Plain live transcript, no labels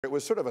It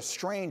was sort of a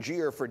strange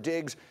year for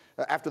Diggs.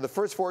 After the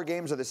first 4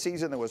 games of the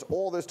season, there was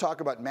all this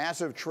talk about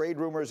massive trade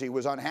rumors. He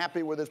was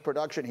unhappy with his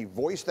production. He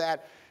voiced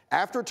that.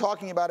 After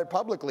talking about it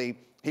publicly,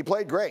 he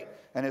played great,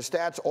 and his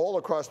stats all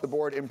across the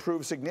board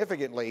improved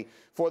significantly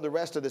for the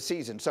rest of the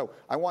season. So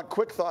I want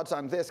quick thoughts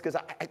on this because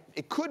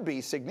it could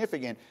be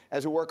significant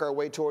as we work our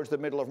way towards the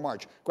middle of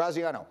March.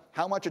 Graziano,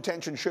 how much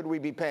attention should we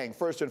be paying,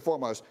 first and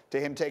foremost, to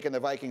him taking the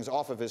Vikings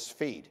off of his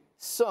feed?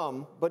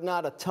 Some, but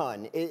not a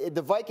ton.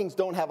 The Vikings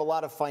don't have a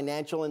lot of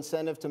financial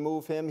incentive to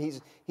move him.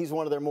 He's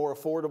one of their more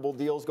affordable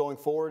deals going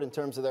forward in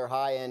terms of their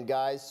high-end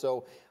guys.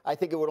 So I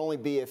think it would only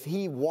be if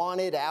he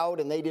wanted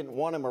out and they didn't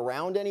want him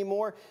around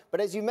anymore.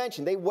 But as you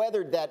mentioned, they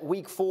weathered that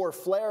Week 4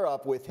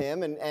 flare-up with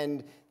him,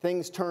 and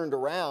things turned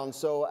around.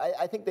 So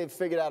I think they've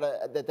figured out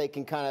that they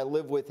can kind of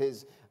live with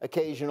his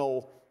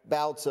occasional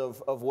bouts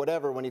of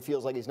whatever when he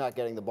feels like he's not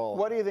getting the ball.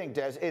 What do you think,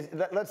 Des?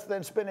 Let's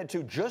then spin it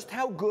to just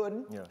how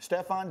good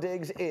Stefon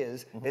Diggs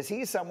is. Is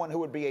he someone who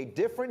would be a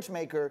difference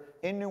maker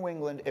in New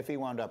England if he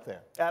wound up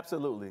there?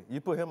 Absolutely. You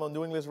put him on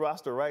New England's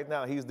roster right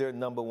now, he's their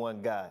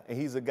 #1 guy. And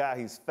he's a guy,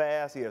 he's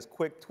fast, he has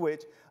quick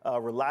twitch,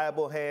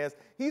 reliable hands.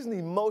 He's an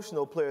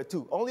emotional player,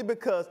 too, only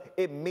because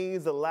it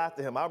means a lot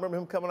to him. I remember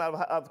him coming out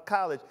of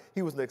college.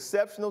 He was an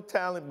exceptional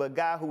talent, but a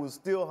guy who was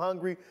still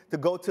hungry to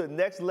go to the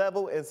next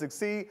level and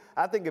succeed.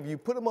 I think if you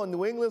put him on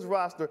New England's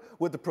roster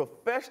with the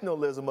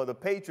professionalism of the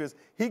Patriots,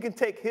 he can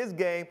take his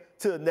game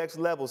to the next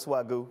level,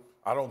 Swagoo.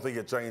 I don't think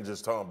it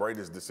changes Tom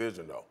Brady's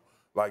decision, though.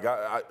 Like,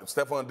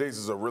 Stefon Diggs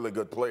is a really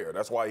good player.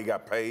 That's why he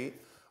got paid.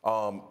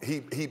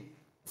 He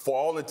for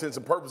all intents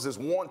and purposes,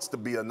 wants to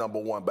be a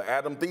 #1, but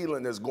Adam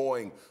Thielen is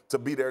going to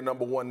be their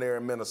 #1 there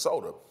in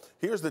Minnesota.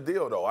 Here's the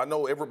deal, though. I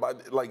know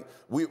everybody, like,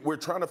 we're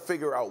trying to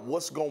figure out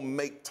what's going to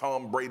make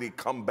Tom Brady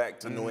come back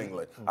to New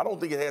England. I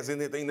don't think it has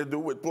anything to do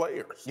with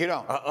players. You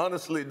don't? I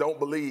honestly don't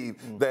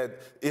believe that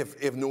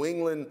if New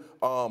England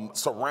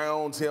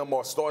surrounds him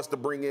or starts to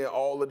bring in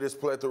all of this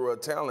plethora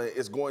of talent,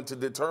 it's going to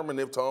determine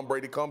if Tom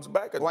Brady comes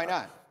back or not. Why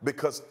not?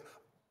 Because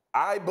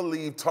I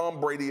believe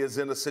Tom Brady is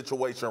in a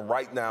situation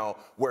right now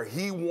where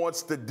he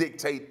wants to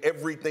dictate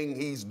everything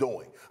he's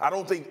doing. I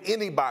don't think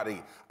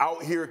anybody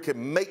out here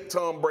can make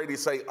Tom Brady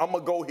say, I'm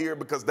going to go here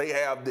because they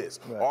have this,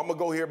 or I'm going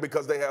to go here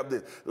because they have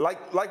this.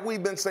 Like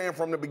we've been saying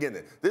from the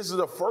beginning, this is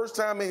the first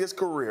time in his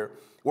career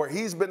where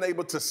he's been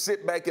able to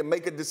sit back and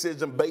make a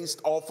decision based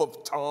off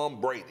of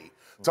Tom Brady.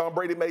 Tom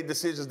Brady made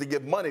decisions to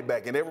give money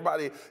back, and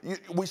everybody,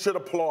 we should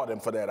applaud him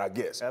for that, I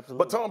guess.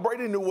 Absolutely. But Tom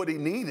Brady knew what he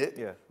needed.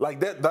 Yeah. Like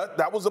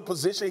that was a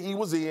position he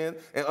was in,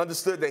 and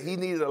understood that he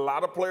needed a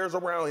lot of players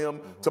around him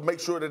to make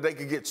sure that they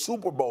could get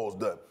Super Bowls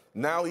done.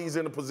 Now he's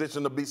in a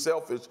position to be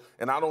selfish,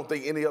 and I don't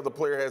think any other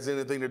player has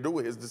anything to do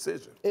with his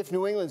decision. If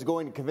New England's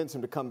going to convince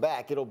him to come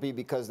back, it'll be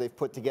because they've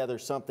put together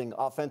something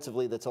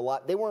offensively that's a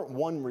lot. They weren't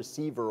one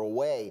receiver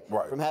away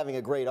from having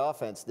a great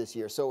offense this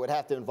year, so it would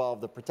have to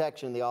involve the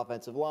protection, the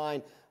offensive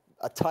line,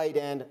 a tight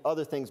end,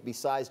 other things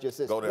besides just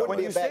this.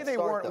 When you say they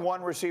weren't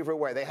one receiver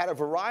away, they had a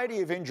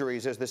variety of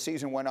injuries as the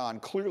season went on,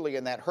 clearly,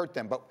 and that hurt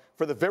them. But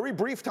for the very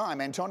brief time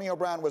Antonio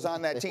Brown was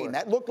on that team,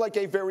 that looked like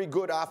a very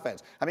good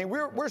offense. I mean,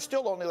 we're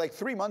still only like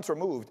 3 months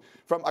removed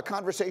from a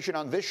conversation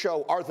on this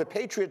show, are the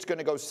Patriots going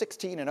to go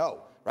 16-0,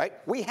 right?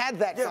 We had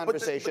that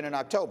conversation in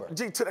October.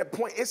 Gee, to that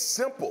point, it's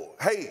simple.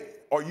 Hey,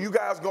 are you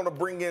guys going to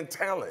bring in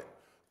talent?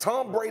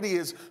 Tom Brady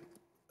is...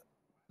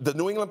 The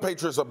New England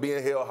Patriots are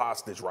being held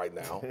hostage right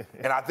now,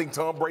 and I think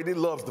Tom Brady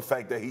loves the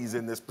fact that he's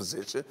in this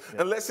position,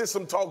 unless there's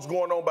some talks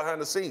going on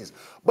behind the scenes.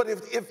 But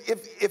if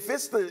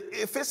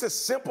it's as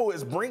simple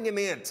as bringing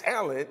in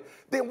talent,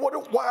 then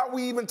why are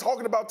we even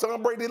talking about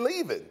Tom Brady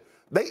leaving?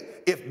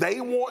 If they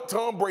want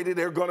Tom Brady,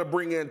 they're going to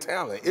bring in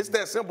talent. It's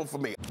that simple for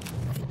me.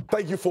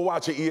 Thank you for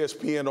watching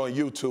ESPN on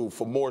YouTube.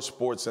 For more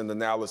sports and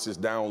analysis,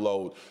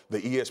 download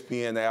the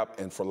ESPN app,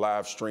 and for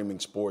live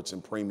streaming sports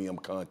and premium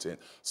content,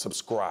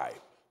 subscribe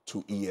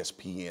to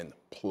ESPN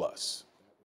Plus.